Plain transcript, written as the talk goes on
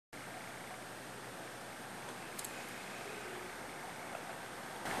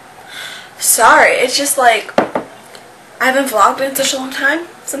sorry, it's just like I haven't vlogged in such a long time.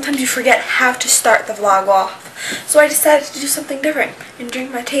 Sometimes you forget how to start the vlog off. So I decided to do something different and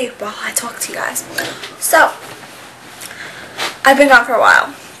drink my tea while I talk to you guys. So, I've been gone for a while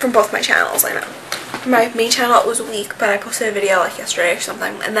from both my channels, I know. My main channel it was a week, but I posted a video like yesterday or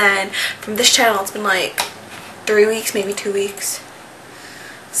something. And then from this channel it's been like 3 weeks, maybe 2 weeks.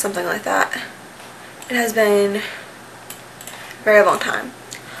 Something like that. It has been a very long time.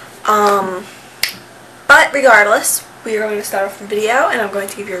 But regardless, we are going to start off the video and I'm going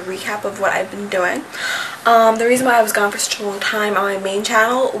to give you a recap of what I've been doing. The reason why I was gone for such a long time on my main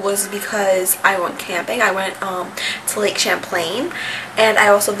channel was because I went camping. I went to Lake Champlain and I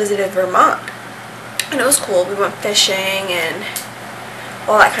also visited Vermont. And it was cool. We went fishing and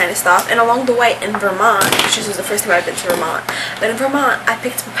all that kind of stuff. And along the way in Vermont, which was the first time I've been to Vermont, but in Vermont I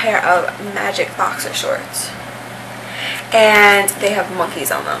picked up a pair of Magic boxer shorts. And they have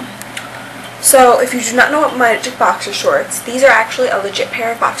monkeys on them. So, if you do not know what Magic boxer shorts, these are actually a legit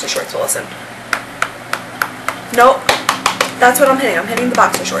pair of boxer shorts. Well, listen. Nope. That's what I'm hitting. I'm hitting the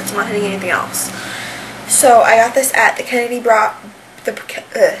boxer shorts. I'm not hitting anything else. So, I got this at the Kennedy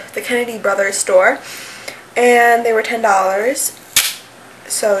Brothers store. And they were $10.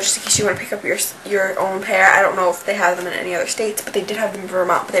 So, just in case you want to pick up your own pair. I don't know if they have them in any other states, but they did have them in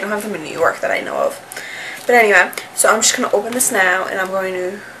Vermont. But they don't have them in New York that I know of. But anyway, so I'm just going to open this now. And I'm going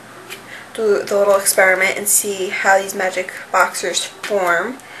to do the little experiment and see how these Magic boxers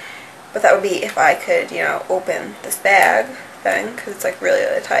form. But that would be if I could, you know, open this bag thing, because it's like really,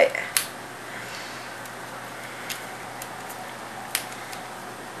 really tight.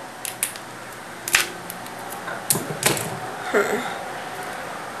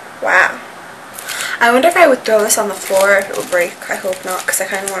 Wow. I wonder if I would throw this on the floor, if it would break. I hope not, because I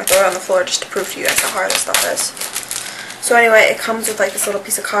kind of want to throw it on the floor just to prove to you guys how hard this stuff is. So anyway, it comes with like this little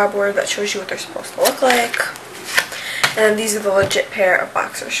piece of cardboard that shows you what they're supposed to look like. And these are the legit pair of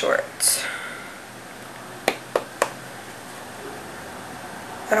boxer shorts.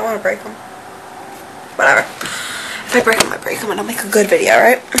 I don't want to break them. Whatever. If I break them, I break them and I'll make a good video,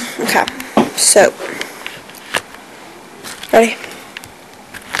 right? Okay. So. Ready?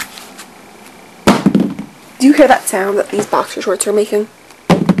 Do you hear that sound that these boxer shorts are making?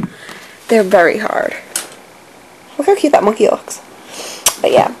 They're very hard. Look how cute that monkey looks.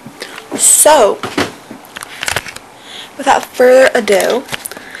 But yeah. So, without further ado,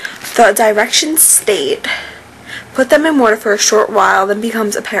 the directions state, put them in water for a short while, then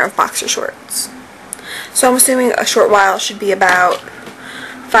becomes a pair of boxer shorts. So I'm assuming a short while should be about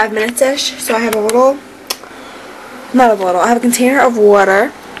 5 minutes-ish. So I have a little, not a little, I have a container of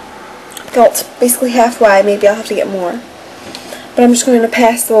water filled basically halfway. Maybe I'll have to get more. But I'm just going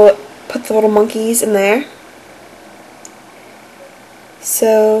to put the little monkeys in there.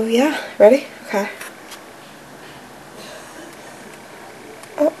 So, yeah, ready? Okay.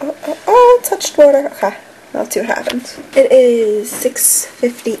 Oh, it touched water. Okay, let's see what happens. It is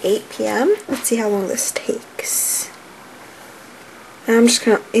 6:58 p.m. Let's see how long this takes. And I'm just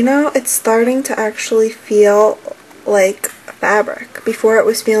gonna, you know, it's starting to actually feel like fabric. Before it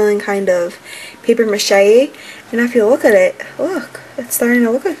was feeling kind of paper mache, and if you look at it, look, it's starting to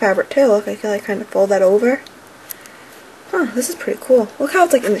look like fabric too. Look, I can like kind of fold that over. Huh, this is pretty cool. Look how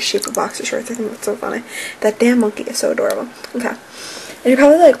it's like in the shape of boxer shorts. I think that's so funny. That damn monkey is so adorable. Okay. And you're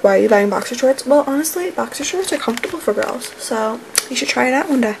probably like, why are you buying boxer shorts? Well, honestly, boxer shorts are comfortable for girls. So, you should try it out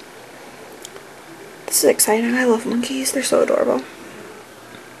one day. This is exciting. I love monkeys. They're so adorable.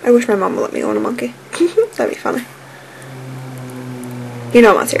 I wish my mom would let me own a monkey. That'd be funny. You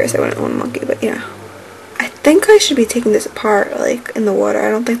know I'm not serious. I wouldn't own a monkey, but yeah. I think I should be taking this apart, like, in the water. I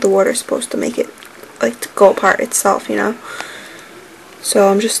don't think the water's supposed to make it like to go apart itself, you know. So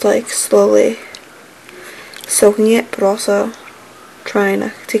I'm just like slowly soaking it, but also trying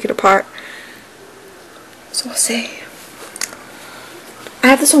to take it apart. So we'll see. I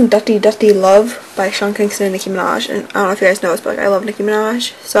have the song Dutty Dutty Love by Sean Kingston and Nicki Minaj, and I don't know if you guys know this, but like, I love Nicki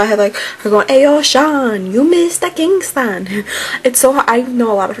Minaj. So I had like her going, "Hey yo Sean, you Mr. Kingston." It's so hard. I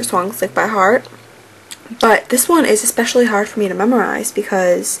know a lot of her songs like by heart. But this one is especially hard for me to memorize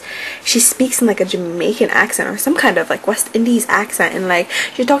because she speaks in like a Jamaican accent or some kind of like West Indies accent, and like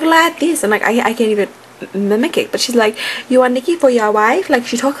she's talking like this, and like I can't even mimic it. But she's like, "You want Nikki for your wife?" Like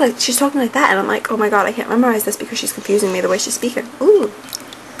she's talking like that, and I'm like, oh my god, I can't memorize this because she's confusing me the way she's speaking. Ooh,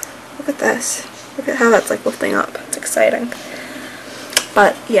 look at this. Look at how that's like lifting up. It's exciting.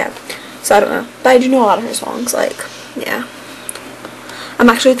 But yeah, so I don't know. But I do know a lot of her songs. Like, yeah. I'm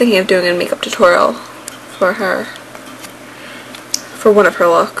actually thinking of doing a makeup tutorial for her, for one of her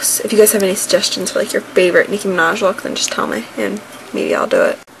looks. If you guys have any suggestions for like your favorite Nicki Minaj look, then just tell me and maybe I'll do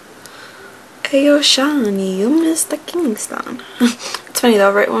it. Hey yo, Shawnee, you missed the Kingston. It's funny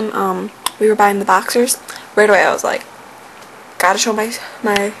though, right when we were buying the boxers, right away I was like, gotta show my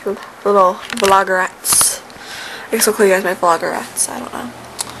little vloggerettes. I guess I'll call you guys my vloggerettes, I don't know.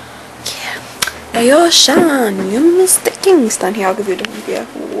 Yeah. Hey yo, Sean, you missed the Kingston. Here, I'll give you a different view.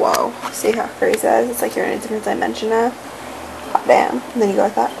 Whoa. See how crazy that is? It's like you're in a different dimension now. Hot damn. And then you go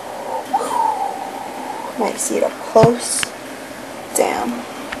like that. Might see it up close. Damn.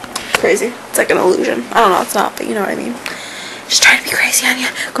 Crazy. It's like an illusion. I don't know, it's not, but you know what I mean. Just trying to be crazy on you.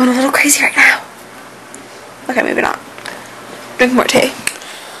 Going a little crazy right now. Okay, maybe not. Drink more tea.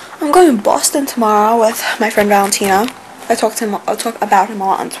 I'm going to Boston tomorrow with my friend Valentino. I'll talk about him a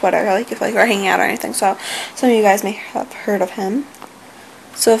lot on Twitter, like if like we're hanging out or anything. So some of you guys may have heard of him.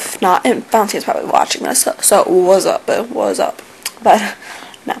 So if not, and Valentino's probably watching this. So what's up, boo? What's up? But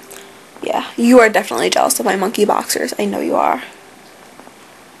no, yeah, you are definitely jealous of my monkey boxers. I know you are.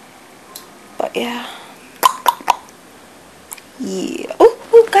 But yeah. Yeah.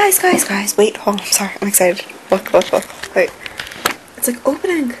 Oh, guys. Wait, hold on. I'm sorry. I'm excited. Look. Wait. It's like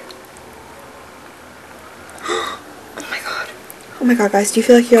opening. Oh my god, guys. Do you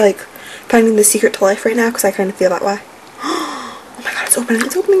feel like you're like finding the secret to life right now? Because I kind of feel that way. Oh my god, it's opening.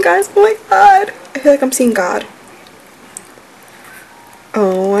 It's opening, guys. Oh my god. I feel like I'm seeing God.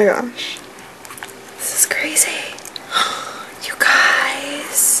 Oh my gosh. This is crazy. You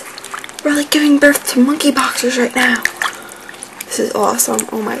guys. We're like giving birth to monkey boxers right now. This is awesome.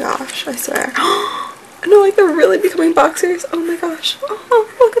 Oh my gosh, I swear. No, like they're really becoming boxers. Oh my gosh. Oh,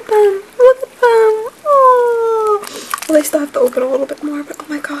 look at them. Look at them. Oh. Well, they still have to open a little bit more, but oh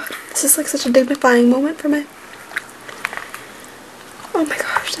my god. This is like such a dignifying moment for me. Oh my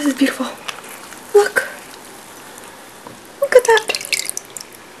gosh, this is beautiful. Look. Look at that.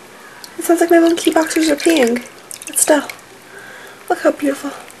 It sounds like my monkey boxers are peeing. But still. Look how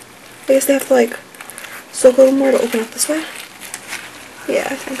beautiful. I guess they have to like soak a little more to open up this way. Yeah,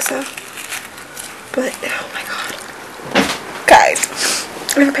 I think so. But, oh my god. Guys,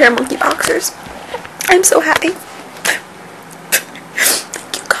 I have a pair of monkey boxers. I'm so happy.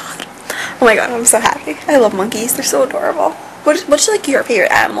 Thank you, God. Oh my god, I'm so happy. I love monkeys. They're so adorable. What's like your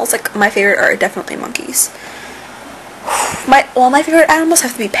favorite animals? Like, my favorite are definitely monkeys. My favorite animals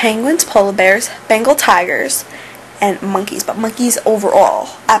have to be penguins, polar bears, Bengal tigers, and monkeys. But monkeys overall,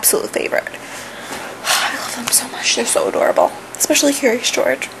 absolute favorite. I love them so much. They're so adorable. Especially Curious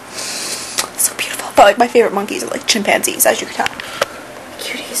George. So beautiful. But like my favorite monkeys are like chimpanzees, as you can tell.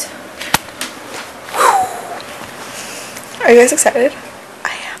 Cuties. Whew. Are you guys excited?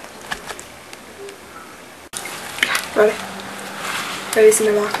 I am. Ready? Ready to see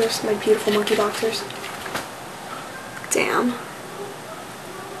my boxers? My beautiful monkey boxers. Damn.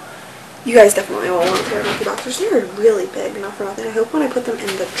 You guys definitely all want a pair of monkey boxers. They're really big, not for nothing. I hope when I put them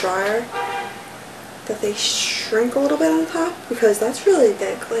in the dryer that they shrink a little bit on the top, because that's really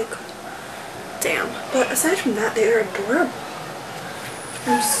big. Like, damn. But aside from that, they are adorable.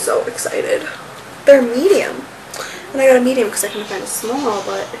 I'm so excited. They're medium. And I got a medium because I couldn't find a small,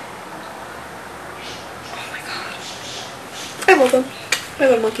 but oh my god. I love them. I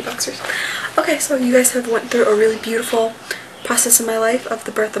love monkey boxers. Okay, so you guys have went through a really beautiful process in my life of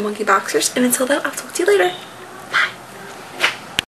the birth of monkey boxers, and until then, I'll talk to you later.